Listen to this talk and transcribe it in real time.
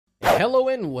Hello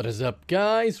and what is up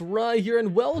guys, Rye here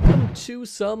and welcome to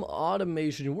some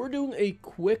automation. We're doing a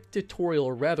quick tutorial,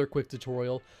 or rather quick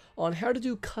tutorial, on how to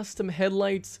do custom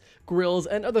headlights, grills,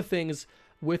 and other things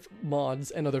with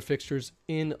mods and other fixtures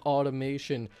in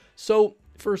automation. So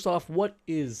first off, what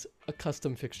is a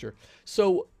custom fixture?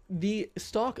 So the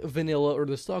stock vanilla or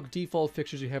the stock default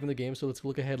fixtures you have in the game, so let's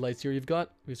look at headlights here.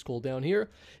 We scroll down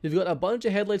here, you've got a bunch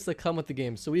of headlights that come with the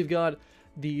game. So we've got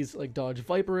these like Dodge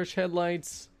Viperish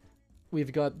headlights.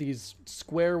 We've got these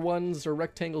square ones or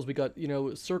rectangles. We got, you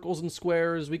know, circles and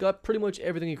squares. We got pretty much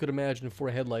everything you could imagine for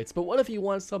headlights. But what if you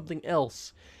want something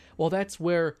else? Well, that's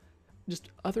where just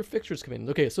other fixtures come in.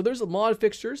 Okay, so there's mod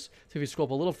fixtures. So if you scroll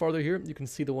up a little farther here, you can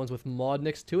see the ones with mod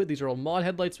next to it. These are all mod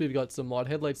headlights. We've got some mod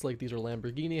headlights, like these are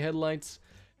Lamborghini headlights.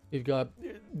 We've got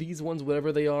these ones,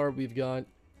 whatever they are. We've got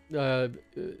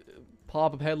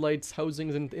pop-up headlights,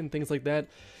 housings, and things like that.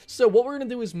 So what we're going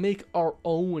to do is make our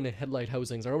own headlight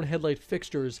housings, our own headlight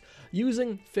fixtures,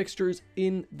 using fixtures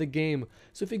in the game.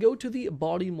 So if you go to the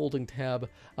body molding tab,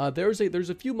 there's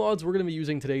a few mods we're going to be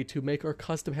using today to make our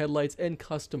custom headlights and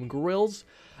custom grills.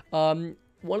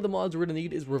 One of the mods we're going to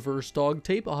need is reverse dog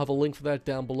tape. I'll have a link for that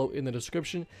down below in the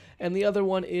description. And the other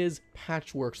one is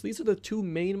Patchwork. So these are the two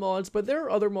main mods, but there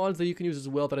are other mods that you can use as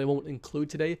well that I won't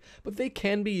include today. But they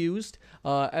can be used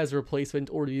as a replacement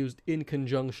or used in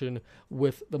conjunction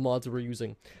with the mods we're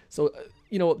using. So,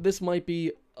 you know, this might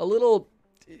be a little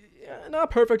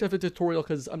not perfect of a tutorial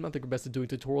because I'm not the best at doing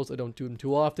tutorials. I don't do them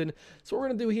too often. So what we're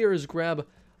going to do here is grab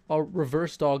our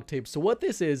reverse dog tape. So what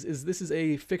this is this is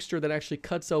a fixture that actually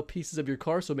cuts out pieces of your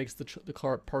car, so it makes the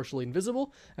car partially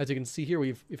invisible. As you can see here,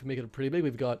 if we make it pretty big,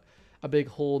 we've got a big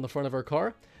hole in the front of our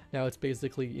car. Now it's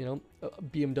basically, you know, a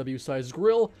BMW sized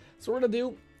grill. So what we're gonna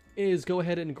do is go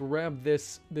ahead and grab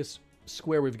this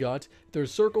square we've got.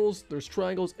 There's circles, there's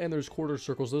triangles, and there's quarter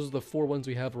circles. Those are the four ones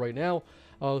we have right now.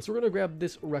 So we're gonna grab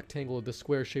this rectangle, this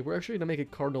square shape. We're actually gonna make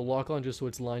it cardinal lock on just so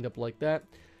it's lined up like that.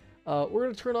 We're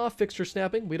going to turn off fixture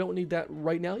snapping. We don't need that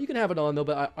right now. You can have it on though,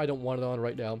 but I don't want it on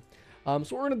right now. So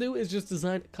what we're going to do is just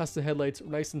design custom headlights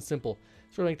nice and simple.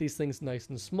 So we're going to make these things nice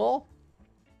and small.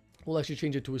 We'll actually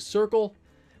change it to a circle.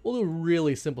 We'll do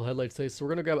really simple headlights today. So we're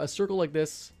going to grab a circle like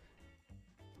this,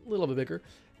 a little bit bigger.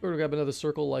 We're going to grab another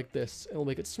circle like this, and we'll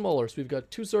make it smaller. So we've got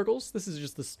two circles. This is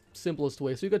just the simplest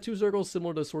way. So you've got two circles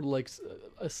similar to sort of like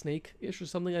a snake-ish or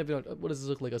something. What does this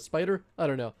look like? A spider? I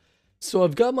don't know. So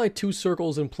I've got my two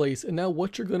circles in place, and now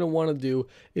what you're going to want to do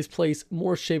is place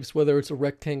more shapes, whether it's a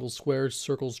rectangle, squares,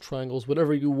 circles, triangles,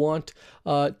 whatever you want,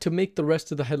 to make the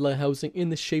rest of the headlight housing in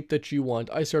the shape that you want.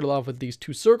 I started off with these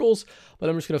two circles, but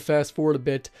I'm just going to fast forward a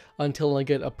bit until I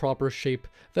get a proper shape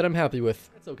that I'm happy with.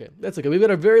 That's okay. That's okay. We've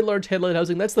got a very large headlight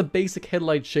housing. That's the basic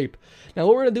headlight shape. Now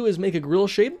what we're going to do is make a grill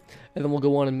shape, and then we'll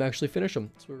go on and actually finish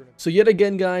them. So yet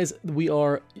again, guys, we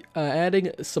are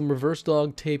adding some reverse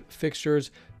dog tape fixtures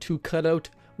to cut out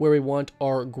where we want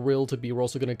our grill to be. We're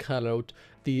also going to cut out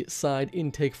the side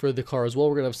intake for the car as well.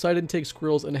 We're going to have side intakes,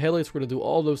 grills, and headlights. We're going to do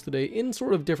all those today in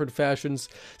sort of different fashions.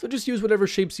 So just use whatever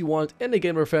shapes you want. And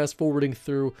again, we're fast forwarding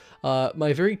through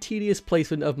my very tedious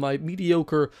placement of my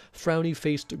mediocre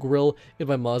frowny-faced grill in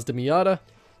my Mazda Miata.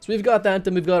 So we've got that,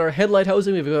 then we've got our headlight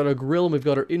housing, we've got our grill, and we've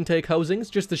got our intake housings,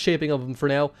 just the shaping of them for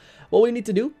now. What we need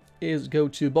to do is go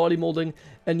to body molding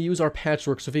and use our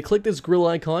patchwork. So if you click this grill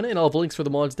icon, and I'll have links for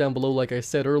the mods down below like I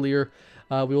said earlier,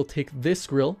 we will take this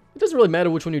grill. It doesn't really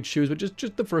matter which one you choose, but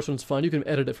just the first one's fine. You can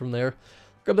edit it from there.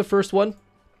 Grab the first one,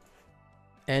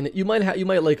 and you might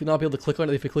like not be able to click on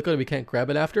it. If you click on it, we can't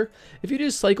grab it after. If you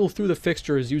just cycle through the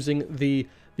fixtures using the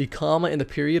comma and the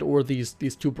period, or these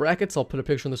two brackets, I'll put a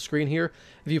picture on the screen here.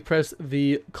 If you press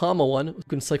the comma one, you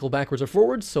can cycle backwards or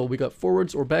forwards. So we got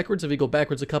forwards or backwards. If you go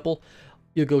backwards a couple,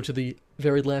 you go to the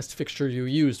very last fixture you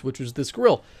used, which was this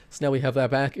grill. So now we have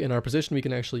that back in our position. We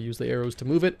can actually use the arrows to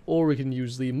move it, or we can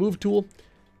use the move tool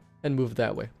and move it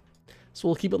that way. So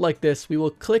we'll keep it like this. We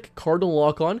will click cardinal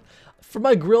lock on. For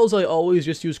my grills, I always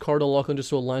just use cardinal lock on just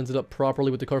so it lines it up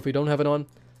properly with the car if you don't have it on.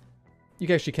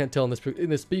 You actually can't tell in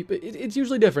this beat, but it's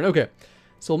usually different. Okay,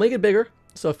 so we'll make it bigger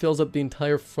so it fills up the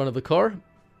entire front of the car.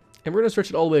 And we're going to stretch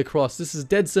it all the way across. This is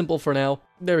dead simple for now.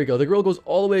 There we go. The grill goes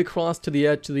all the way across to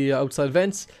the outside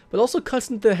vents, but also cuts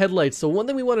into the headlights. So one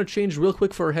thing we want to change real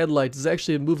quick for our headlights is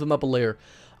actually move them up a layer.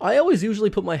 I always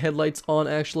usually put my headlights on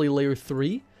actually layer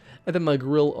 3, and then my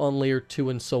grill on layer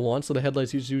 2 and so on. So the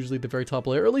headlights is usually the very top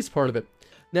layer, or at least part of it.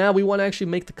 Now we want to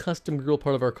actually make the custom grill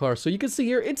part of our car. So you can see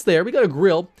here, it's there. We got a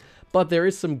grill, but there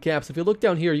is some gaps. If you look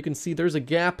down here, you can see there's a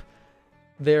gap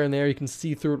there and there. You can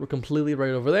see through it completely right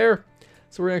over there.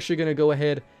 So we're actually going to go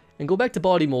ahead and go back to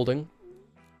body molding.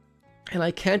 And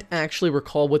I can't actually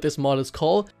recall what this mod is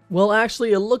called. Well,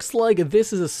 actually, it looks like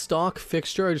this is a stock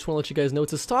fixture. I just want to let you guys know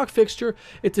it's a stock fixture.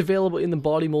 It's available in the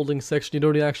body molding section. You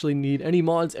don't actually need any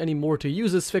mods anymore to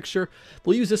use this fixture.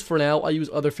 We'll use this for now. I use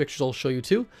other fixtures I'll show you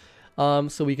too.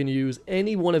 So we can use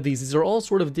any one of these. These are all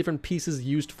sort of different pieces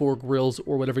used for grills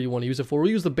or whatever you want to use it for.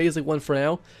 We'll use the basic one for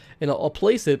now, and I'll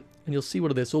place it, and you'll see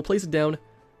what it is. So we'll place it down,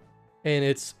 and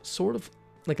it's sort of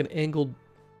like an angled...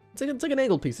 It's like an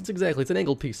angled piece. It's an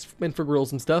angled piece meant for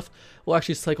grills and stuff. We'll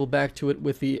actually cycle back to it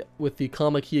with the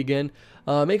comma key again.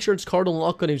 Make sure it's cardinal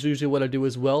lock on is usually what I do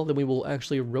as well. Then we will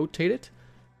actually rotate it.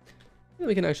 And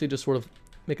we can actually just sort of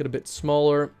make it a bit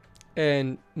smaller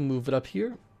and move it up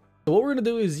here. So what we're going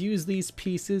to do is use these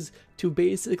pieces to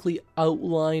basically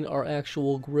outline our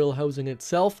actual grill housing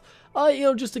itself. You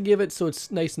know, just to give it so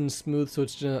it's nice and smooth, so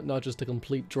it's not just a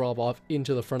complete drop off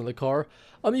into the front of the car.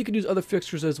 You can use other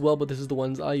fixtures as well, but this is the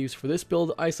ones I use for this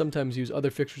build. I sometimes use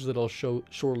other fixtures that I'll show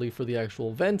shortly for the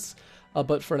actual vents,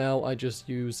 but for now I just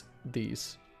use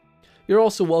these. You're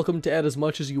also welcome to add as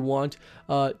much as you want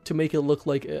to make it look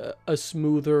like a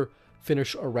smoother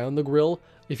finish around the grill.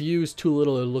 If you use too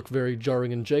little, it'll look very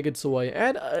jarring and jagged, so I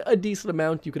add a decent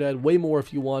amount. You could add way more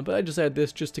if you want, but I just add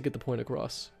this just to get the point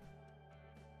across.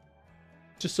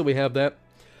 Just so we have that.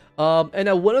 And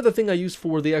now one other thing I use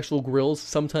for the actual grills,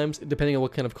 sometimes, depending on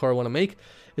what kind of car I want to make,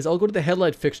 is I'll go to the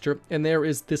headlight fixture, and there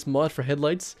is this mod for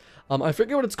headlights. I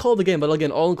forget what it's called again, but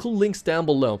again, I'll include links down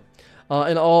below.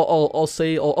 And I'll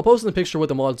post in the picture what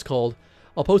the mod's called.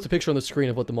 I'll post a picture on the screen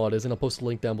of what the mod is, and I'll post a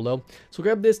link down below. So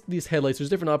grab these headlights. There's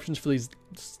different options for these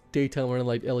daytime running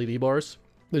light LED bars.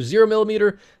 There's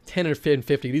 0mm, 10, and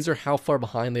 50. These are how far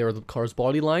behind they are the car's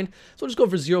body line. So I'll just go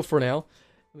for 0 for now.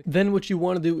 Then what you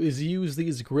want to do is use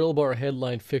these grill bar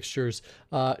headlight fixtures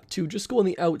to just go on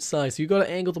the outside. So you got to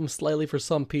angle them slightly for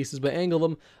some pieces, but angle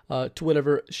them to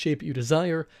whatever shape you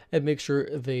desire, and make sure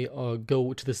they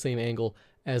go to the same angle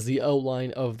as the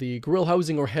outline of the grill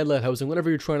housing or headlight housing, whatever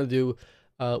you're trying to do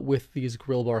with these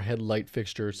grill bar headlight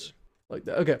fixtures like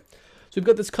that. Okay, so we've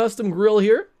got this custom grill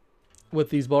here with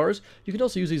these bars. You can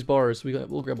also use these bars.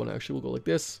 We'll grab one actually. We'll go like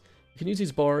this. You can use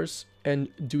these bars and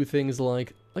do things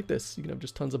like this. You can have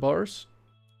just tons of bars.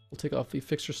 We'll take off the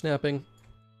fixture snapping,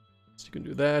 so you can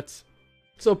do that.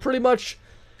 So pretty much,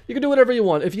 you can do whatever you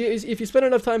want. If you spend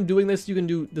enough time doing this, you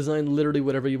can design literally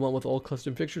whatever you want with all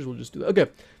custom fixtures. We'll just do that. Okay,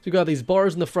 so you got these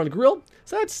bars in the front grille.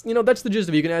 So that's the gist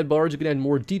of it. You can add bars, you can add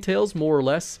more details, more or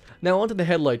less. Now onto the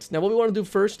headlights. Now what we want to do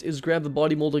first is grab the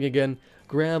body molding again,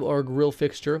 grab our grill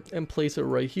fixture, and place it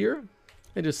right here,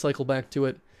 and just cycle back to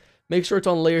it. Make sure it's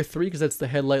on layer 3 because that's the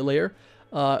headlight layer.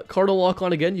 Cardinal lock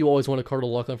on again. You always want a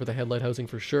cardinal lock on for the headlight housing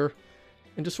for sure.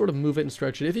 And just sort of move it and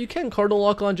stretch it. If you can cardinal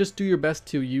lock on, just do your best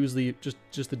to use the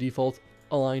just the default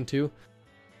align too.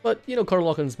 But you know, cardinal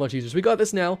lock on is much easier. So we got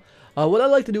this now. What I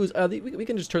like to do is we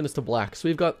can just turn this to black. So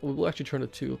we'll actually turn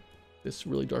it to this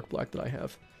really dark black that I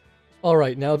have.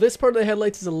 Alright, now this part of the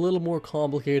headlights is a little more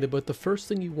complicated, but the first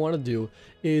thing you want to do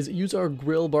is use our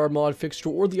grill bar mod fixture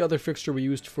or the other fixture we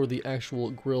used for the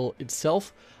actual grill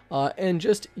itself, and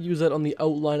just use that on the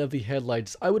outline of the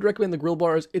headlights. I would recommend the grill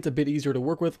bars. It's a bit easier to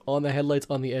work with on the headlights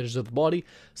on the edges of the body,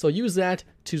 so use that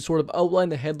to sort of outline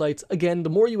the headlights. Again, the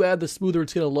more you add, the smoother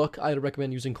it's going to look. I'd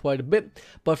recommend using quite a bit,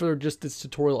 but for just this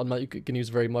tutorial, you can use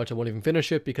very much. I won't even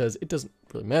finish it because it doesn't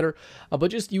really matter, but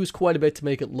just use quite a bit to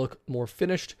make it look more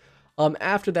finished.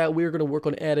 After that, we're going to work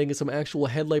on adding some actual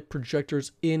headlight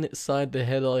projectors inside the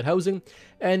headlight housing,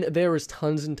 and there is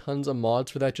tons and tons of mods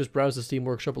for that. Just browse the Steam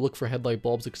Workshop, or look for headlight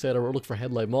bulbs, etc., or look for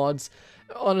headlight mods.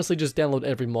 Honestly, just download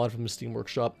every mod from the Steam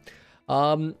Workshop.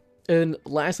 And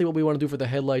lastly, what we want to do for the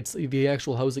headlights, the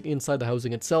actual housing inside the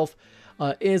housing itself,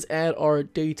 is add our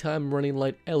daytime running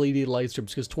light LED light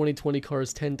strips, because 2020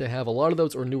 cars tend to have a lot of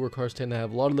those, or newer cars tend to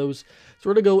have a lot of those. So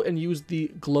we're going to go and use the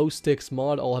glow sticks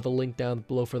mod. I'll have a link down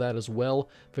below for that as well.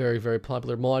 Very, very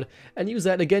popular mod. And use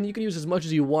that. Again, you can use as much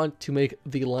as you want to make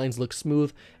the lines look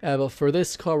smooth. But for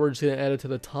this car, we're just going to add it to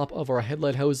the top of our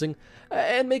headlight housing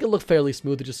and make it look fairly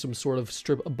smooth. Just some sort of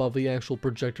strip above the actual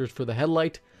projectors for the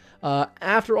headlight.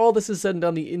 After all this is said and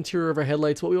done, the interior of our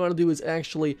headlights, what we want to do is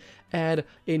actually add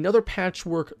another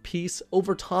patchwork piece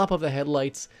over top of the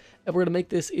headlights, and we're going to make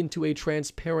this into a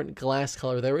transparent glass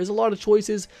color. There is a lot of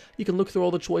choices. You can look through all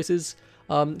the choices.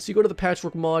 So you go to the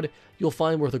Patchwork mod, you'll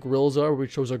find where the grills are, where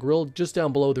it shows our grill. Just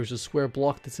down below, there's a square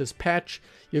block that says patch.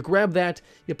 You grab that,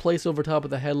 you place over top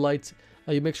of the headlights,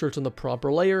 you make sure it's on the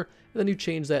proper layer, and then you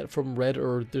change that from red,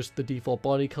 or just the default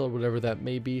body color, whatever that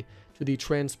may be, to the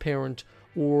transparent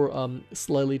or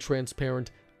slightly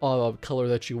transparent color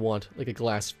that you want, like a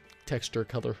glass texture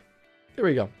color. There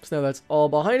we go. So now that's all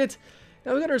behind it.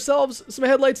 Now we got ourselves some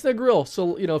headlights and a grill.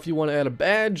 So, you know, if you want to add a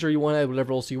badge or you want to add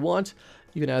whatever else you want,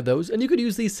 you can add those. And you could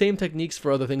use these same techniques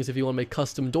for other things if you want to make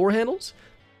custom door handles.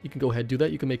 You can go ahead and do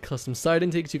that. You can make custom side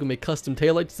intakes. You can make custom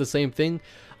taillights. It's the same thing.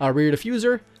 Rear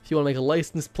diffuser. If you want to make a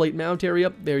license plate mount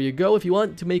area, there you go. If you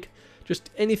want to make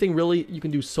just anything really, you can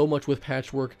do so much with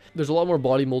Patchwork. There's a lot more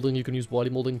body molding. You can use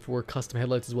body molding for custom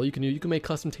headlights as well. You can make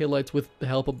custom taillights with the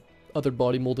help of other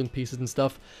body molding pieces and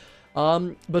stuff.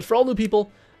 But for all new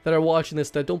people that are watching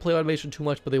this that don't play automation too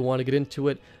much but they want to get into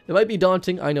it, it might be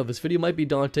daunting. I know this video might be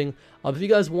daunting. If you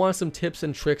guys want some tips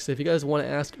and tricks, if you guys want to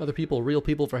ask other people, real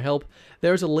people, for help,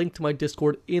 there's a link to my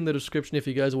Discord in the description. If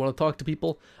you guys want to talk to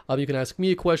people, you can ask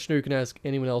me a question or you can ask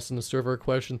anyone else in the server a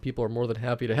question. People are more than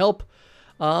happy to help.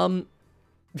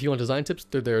 If you want design tips,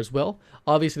 they're there as well.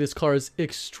 Obviously, this car is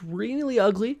extremely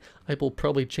ugly. I will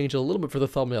probably change it a little bit for the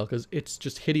thumbnail because it's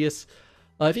just hideous.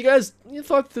 If you guys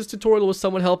thought this tutorial was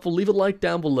somewhat helpful, leave a like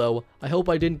down below. I hope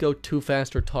I didn't go too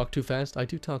fast or talk too fast. I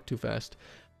do talk too fast.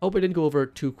 I hope I didn't go over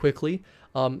it too quickly.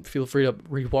 Feel free to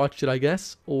rewatch it, I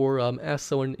guess, or ask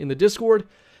someone in the Discord.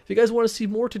 If you guys want to see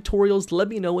more tutorials, let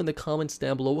me know in the comments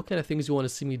down below what kind of things you want to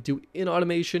see me do in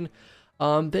automation.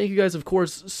 Thank you guys, of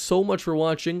course, so much for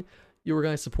watching. Your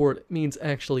guys' support means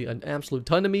actually an absolute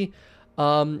ton to me.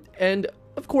 And,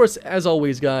 of course, as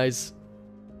always, guys,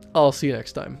 I'll see you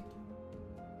next time.